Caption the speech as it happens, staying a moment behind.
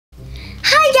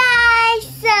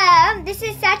this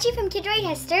is Sachi from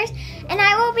KidToyTesters, and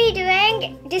I will be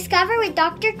doing Discover with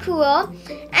Dr. Cool,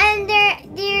 and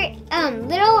they're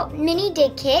little mini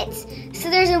dig kits. So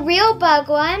there's a real bug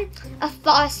one, a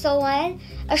fossil one,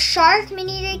 a shark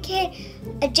mini dig kit,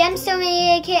 a gemstone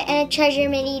mini dig kit, and a treasure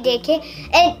mini dig kit.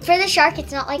 And for the shark,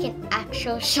 it's not like an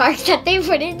actual shark that they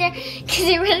put in there, because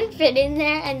it wouldn't fit in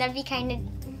there, and that'd be kind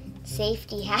of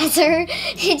safety hazard.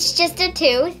 It's just a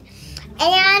tooth.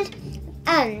 And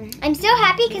I'm so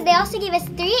happy because they also gave us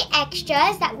 3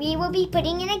 extras that we will be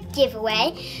putting in a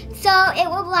giveaway. So it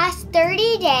will last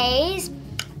 30 days.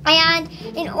 And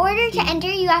in order to enter,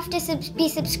 you have to be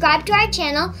subscribed to our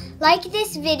channel, like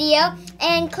this video,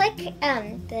 and click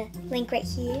the link right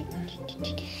here.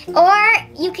 Or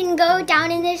you can go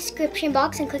down in the description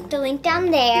box and click the link down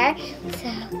there. So,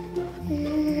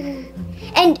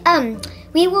 and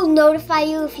we will notify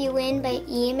you if you win by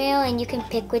email, and you can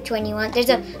pick which one you want. There's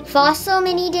a fossil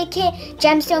mini dig kit,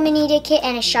 gemstone mini dig kit,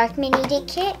 and a shark mini dig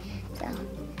kit. So,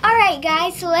 alright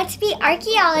guys, so let's be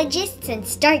archaeologists and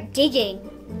start digging.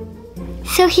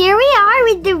 So here we are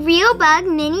with the real bug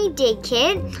mini dig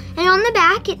kit, and on the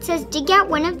back it says dig out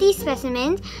one of these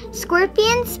specimens: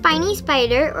 scorpion, spiny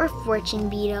spider, or fortune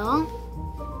beetle.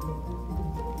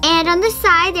 And on the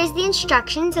side, there's the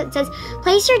instructions. So it says,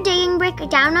 place your digging brick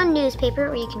down on newspaper,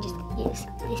 or you can just use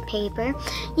this paper.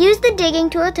 Use the digging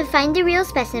tool to find the real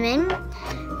specimen.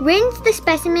 Rinse the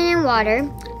specimen in water.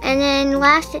 And then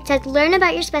last, it says, learn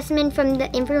about your specimen from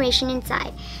the information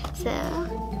inside. So,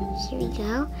 here we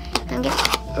go. I'm going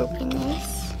to open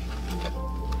this.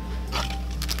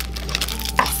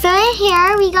 So in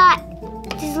here, we got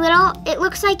this little, it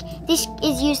looks like this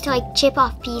is used to like chip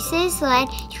off pieces, so then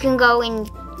you can go and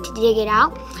to dig it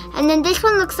out. And then this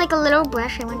one looks like a little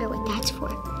brush. I wonder what that's for.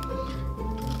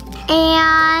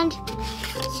 And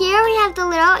here we have the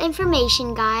little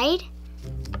information guide.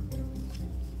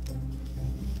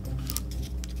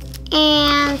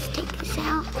 And let's take this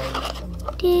out.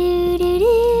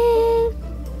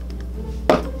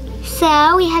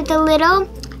 So we have the little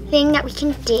thing that we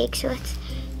can dig. So let's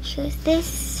show us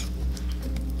this.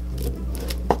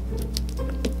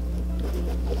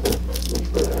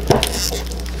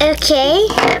 Okay,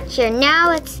 here, now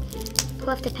let's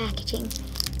pull off the packaging.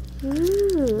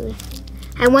 Ooh,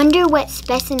 I wonder what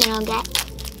specimen I'll get.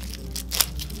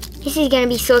 This is gonna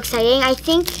be so exciting. I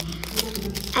think,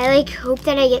 I hope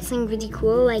that I get something really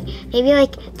cool, like maybe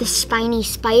like the spiny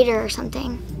spider or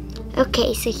something.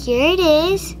 Okay, so here it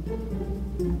is.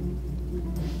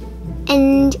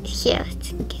 And here,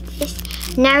 let's get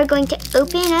this. Now we're going to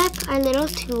open up our little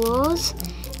tools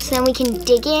so then we can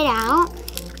dig it out.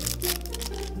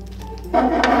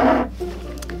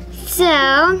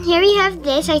 So here we have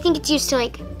this. I think it's used to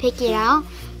like pick it out.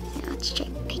 Now let's try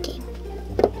picking.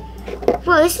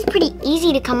 Whoa, this is pretty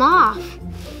easy to come off.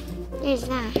 There's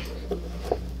that.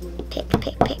 Pick,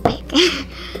 pick, pick, pick.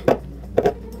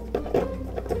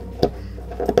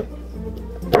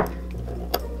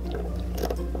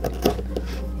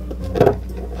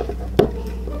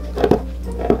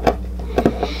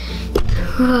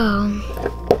 Whoa.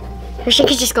 I wish I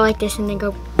could just go like this and then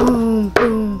go boom,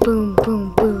 boom, boom,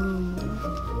 boom, boom.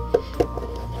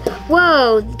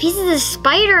 Whoa, pieces of the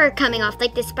spider are coming off,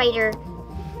 like the spider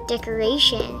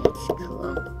decoration. It's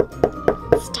cool.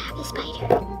 Stab the spider.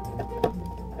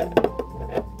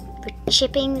 We're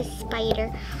chipping the spider.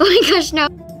 Oh my gosh, no.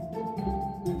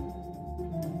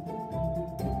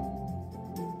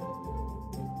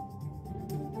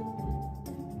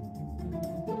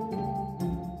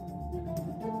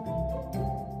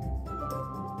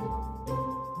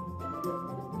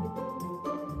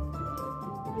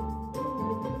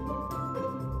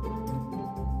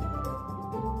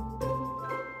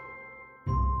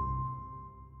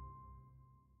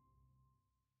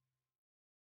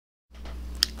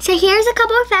 So here's a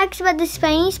couple of facts about the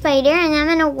spiny spider, and I'm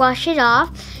going to wash it off.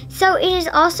 So it is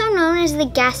also known as the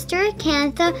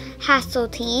Gasteracantha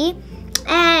hasseltii,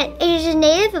 and it is a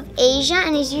native of Asia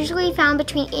and is usually found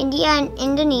between India and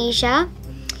Indonesia.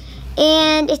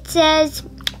 And it says,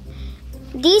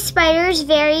 these spiders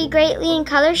vary greatly in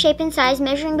color, shape, and size,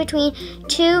 measuring between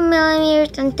 2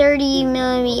 millimeters and 30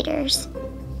 millimeters.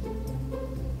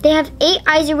 They have 8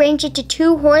 eyes arranged into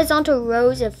 2 horizontal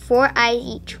rows of 4 eyes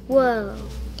each. Whoa.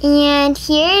 And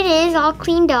here it is, all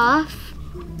cleaned off.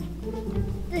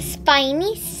 The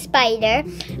spiny spider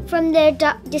from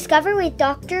the Discover with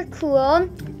Dr. Cool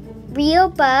Real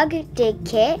Bug Dig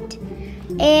Kit.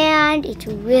 And it's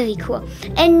really cool.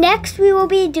 And next we will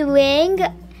be doing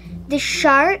the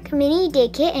shark mini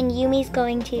dig kit, and Yumi's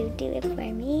going to do it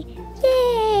for me.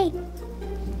 Yay!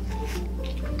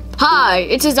 Hi,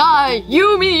 it is I,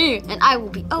 Yumi, and I will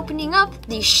be opening up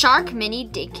the Shark Mini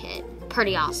Dig Kit.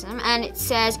 Pretty awesome. And it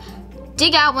says,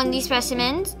 dig out one of these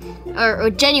specimens,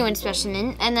 or genuine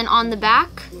specimen, and then on the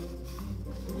back,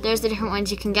 there's the different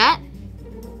ones you can get.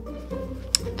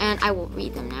 And I will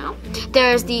read them now.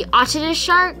 There's the Otodus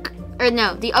shark,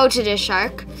 the Otodus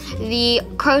shark, the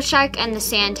crow shark, and the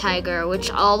sand tiger,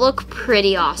 which all look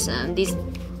pretty awesome.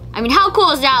 How cool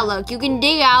does that look? You can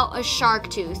dig out a shark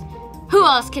tooth. Who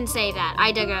else can say that?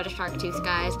 I dug out a shark tooth,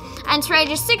 guys. And it's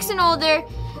rated 6 and older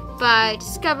by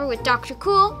Discover with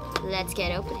Dr.Cool. Let's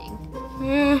get opening.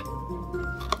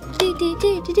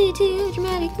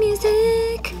 Dramatic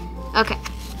music. Okay.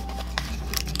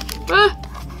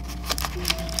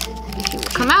 It will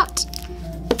come out.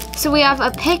 So we have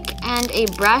a pick and a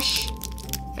brush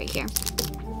right here.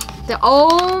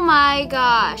 Oh my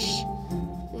gosh.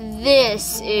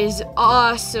 This is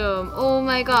awesome. Oh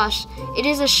my gosh. It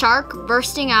is a shark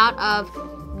bursting out of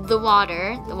the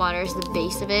water. The water is the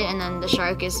base of it, and then the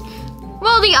shark is,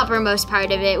 well, the uppermost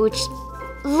part of it, which,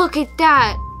 look at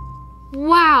that.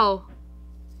 Wow.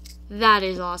 That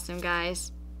is awesome,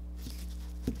 guys.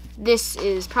 This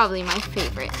is probably my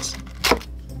favorite.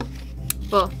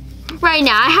 Well, right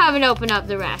now, I haven't opened up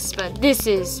the rest, but this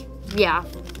is, yeah.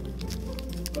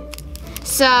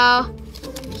 So,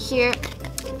 here,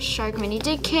 Shark Mini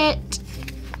Dig Kit.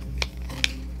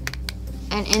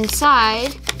 And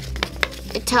inside,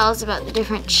 it tells about the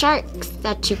different sharks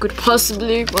that you could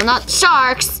possibly, well, not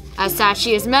sharks, as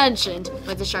Sachi has mentioned,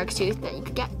 but the shark's tooth that you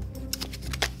could get.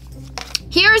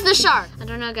 Here's the shark. I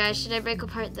don't know, guys, should I break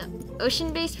apart the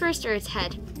ocean base first or its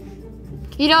head?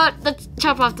 You know what, let's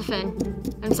chop off the fin.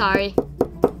 I'm sorry.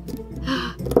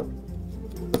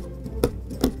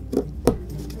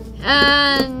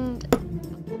 And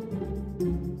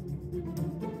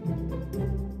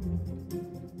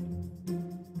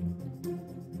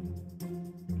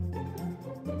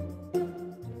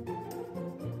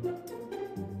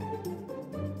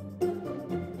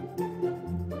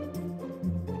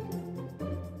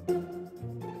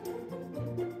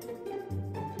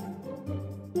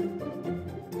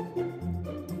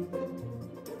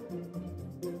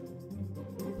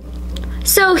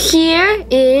so here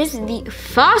is the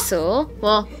fossil,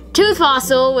 well, tooth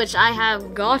fossil, which I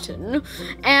have gotten,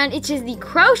 and it is the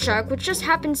crow shark, which just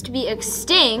happens to be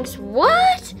extinct.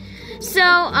 What? So,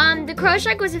 the crow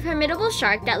shark was a formidable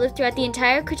shark that lived throughout the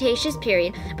entire Cretaceous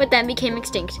period, but then became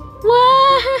extinct.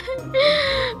 What?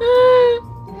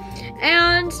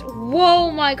 And, whoa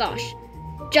my gosh.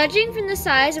 Judging from the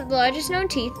size of the largest known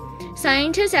teeth,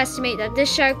 scientists estimate that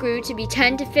this shark grew to be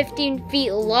 10 to 15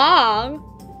 feet long.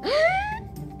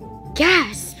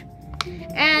 Gasp!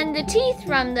 And the teeth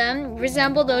from them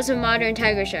resemble those of a modern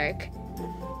tiger shark.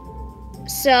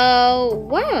 So,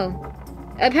 wow.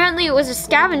 Apparently it was a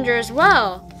scavenger as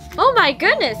well. Oh my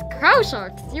goodness, crow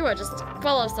sharks, you are just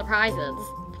full of surprises.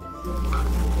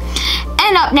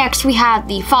 And up next we have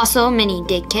the Fossil Mini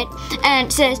Dig Kit. And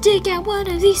it says, dig out one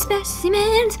of these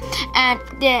specimens. And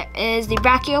there is the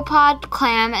brachiopod,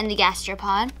 clam, and the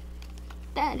gastropod.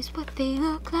 That is what they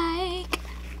look like.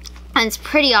 And it's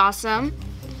pretty awesome.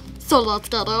 So let's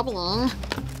get opening.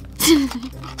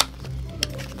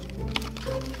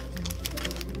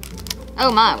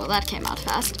 Oh my, well that came out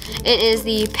fast. It is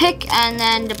the pick and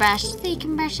then the brush. So you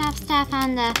can brush off stuff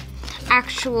on the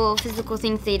actual physical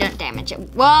things so you don't damage it.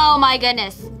 Whoa, my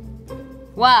goodness.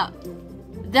 Wow,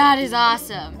 that is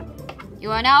awesome.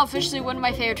 You are now officially one of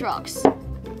my favorite trucks.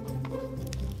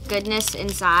 Goodness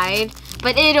inside,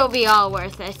 but it'll be all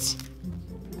worth it.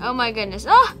 Oh my goodness.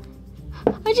 Oh!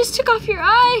 I just took off your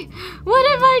eye. What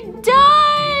have I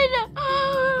done?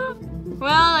 Oh.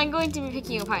 Well, I'm going to be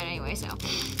picking you apart anyway, so I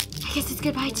guess it's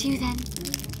goodbye to you then.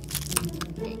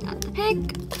 Getting out the pick.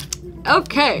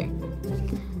 Okay.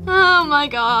 Oh my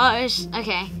gosh.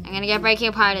 Okay, I'm gonna get breaking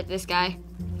apart at this guy.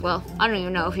 Well, I don't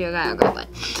even know if you're a guy or girl, but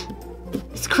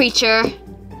this creature.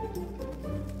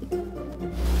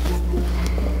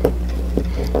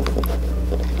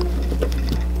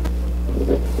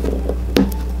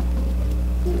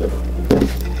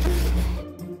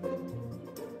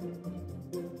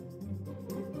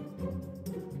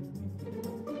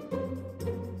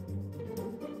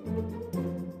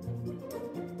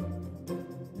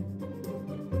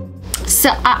 So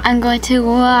I'm going to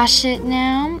wash it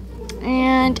now,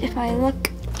 and if I look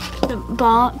at the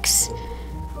box,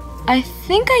 I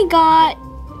think I got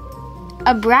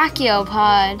a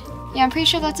brachiopod. Yeah, I'm pretty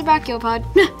sure that's a brachiopod.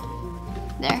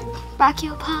 There,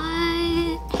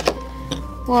 brachiopod.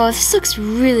 Whoa, this looks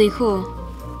really cool.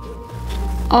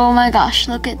 Oh my gosh,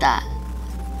 look at that.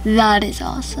 That is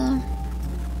awesome.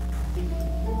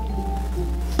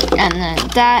 And then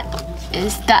that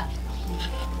is that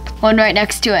one right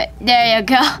next to it. There you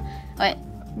go. Wait,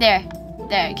 there,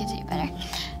 you can see it better.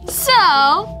 So,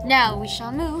 now we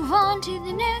shall move on to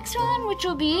the next one, which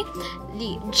will be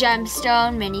the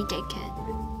Gemstone Mini Dig Kit.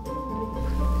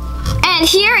 And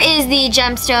here is the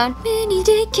Gemstone Mini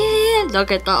Dig Kit.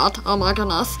 Look at that, oh my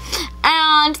goodness.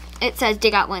 And it says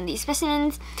dig out one of these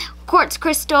specimens. Quartz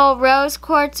crystal, rose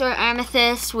quartz, or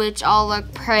amethyst, which all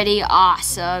look pretty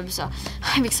awesome. So,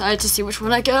 I'm excited to see which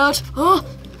one I get. Oh.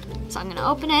 So I'm gonna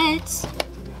open it.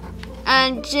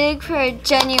 And dig for a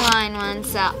genuine one,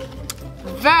 so.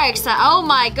 Very excited. Oh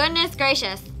my goodness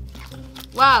gracious.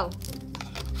 Wow.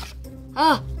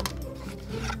 Oh.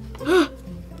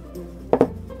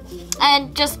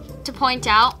 And just to point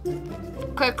out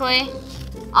quickly,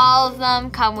 all of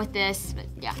them come with this, but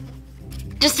yeah.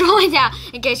 Just to point out,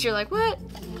 in case you're like, what?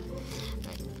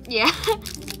 But yeah.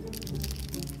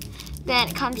 Then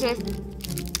it comes with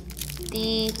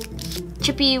the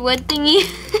chippy wood thingy.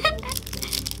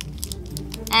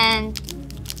 And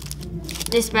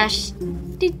this brush.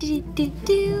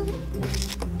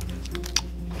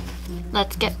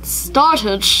 Let's get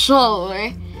started, shall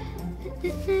we?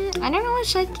 I don't know what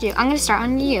should I do. I'm gonna start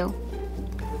on you.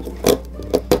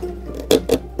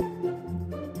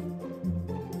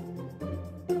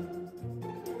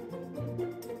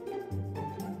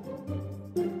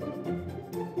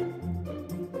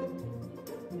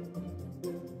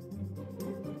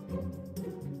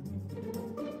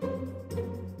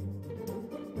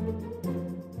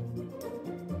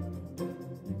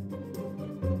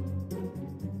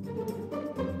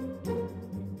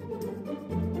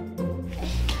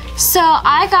 So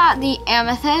I got the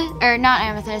amethyst, or not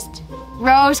amethyst,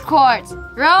 rose quartz.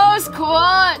 Rose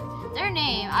quartz! Their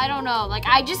name, I don't know. Like,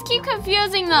 I just keep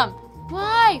confusing them.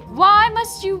 Why? Why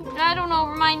must you, I don't know,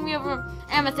 remind me of an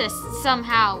amethyst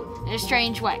somehow in a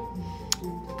strange way?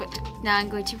 But now I'm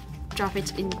going to drop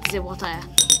it in the water.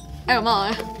 Oh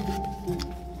my.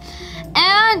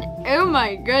 And, oh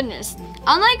my goodness.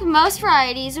 Unlike most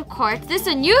varieties of quartz, this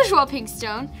unusual pink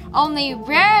stone only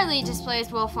rarely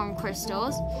displays well-formed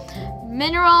crystals.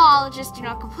 Mineralogists do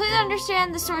not completely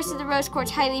understand the source of the rose quartz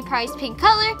highly prized pink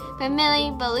color, but many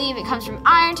believe it comes from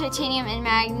iron, titanium, and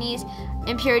manganese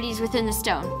impurities within the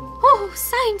stone. Oh,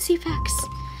 sciencey facts.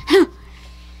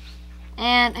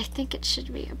 And I think it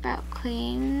should be about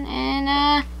clean.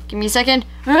 And give me a second.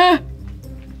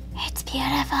 It's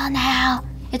beautiful now.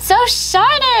 It's so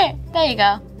shiny. There you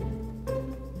go.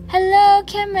 Hello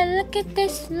camera, look at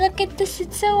this,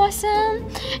 it's so awesome.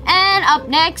 And up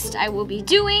next, I will be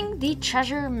doing the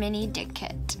Treasure Mini Dig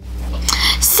Kit.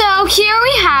 So here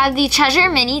we have the Treasure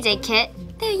Mini Dig Kit.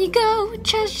 There you go,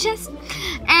 treasure chest.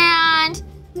 And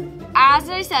as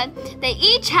I said, they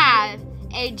each have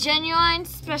a genuine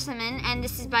specimen, and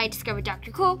this is by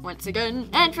Dr.Cool, once again,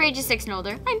 and for ages 6 and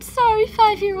older. I'm sorry,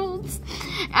 5-year-olds.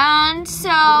 And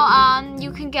so,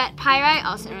 you can get pyrite,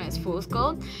 also known as fool's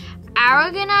gold,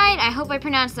 aragonite, I hope I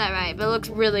pronounced that right, but it looks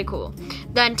really cool.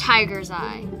 Then tiger's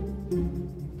eye.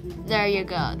 There you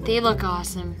go. They look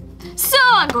awesome. So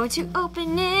I'm going to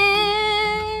open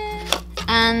it.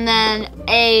 And then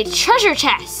a treasure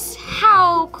chest.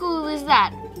 How cool is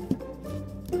that?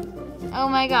 Oh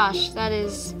my gosh, that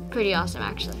is pretty awesome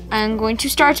actually. I'm going to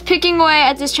start picking away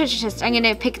at this treasure chest. I'm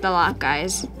gonna pick the lock,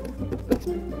 guys.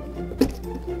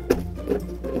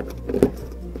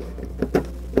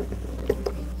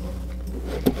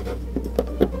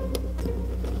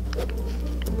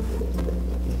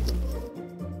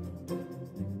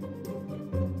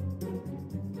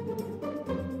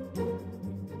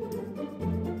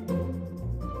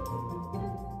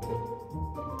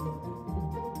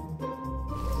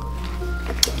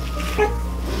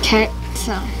 Okay,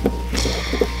 so.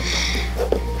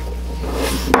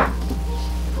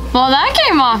 Well, that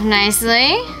came off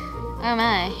nicely. Oh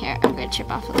my, here, I'm gonna chip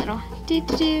off a little.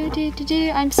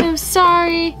 I'm so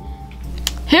sorry.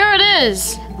 Here it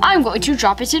is. I'm going to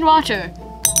drop it in water.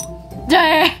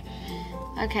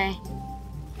 Okay.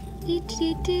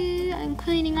 I'm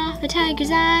cleaning off a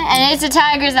tiger's eye. And it's a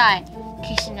tiger's eye. In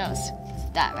case you knows, it's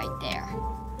that right there.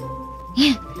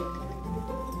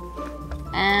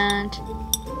 And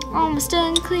almost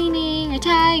done cleaning a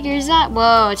tiger's eye.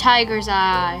 Whoa, a tiger's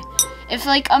eye. If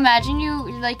like, imagine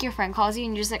you, like your friend calls you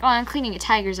and you're just like, oh, I'm cleaning a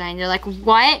tiger's eye. And you're like,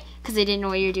 what? Because they didn't know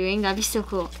what you're doing. That'd be so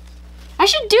cool. I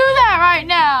should do that right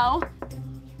now.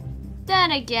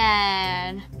 Then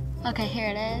again. Okay, here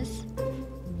it is.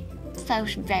 So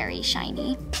very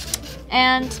shiny.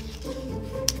 And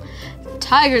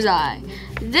tiger's eye.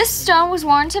 This stone was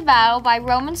worn to battle by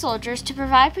Roman soldiers to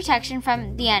provide protection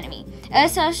from the enemy.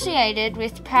 associated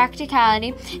with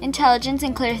practicality, intelligence,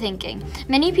 and clear thinking.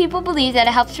 Many people believe that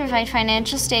it helps provide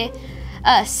financial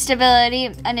stability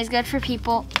and is good for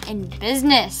people in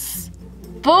business.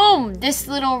 Boom! This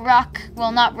little rock,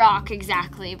 well, not rock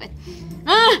exactly, but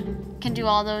can do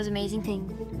all those amazing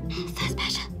things. So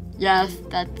special. Yes,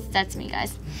 that's me,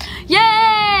 guys.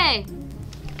 Yay!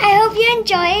 I hope you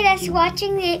enjoyed us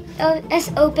watching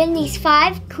us open these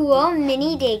 5 cool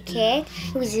mini dig kits.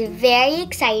 It was very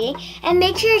exciting. And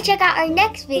make sure to check out our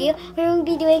next video where we'll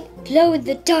be doing glow in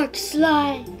the dark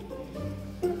slime.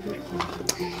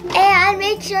 And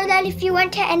make sure that if you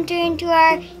want to enter into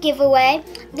our giveaway,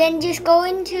 then just go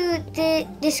into the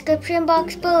description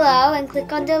box below and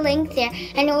click on the link there,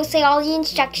 and it will say all the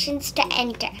instructions to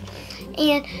enter.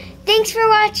 And thanks for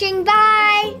watching.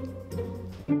 Bye!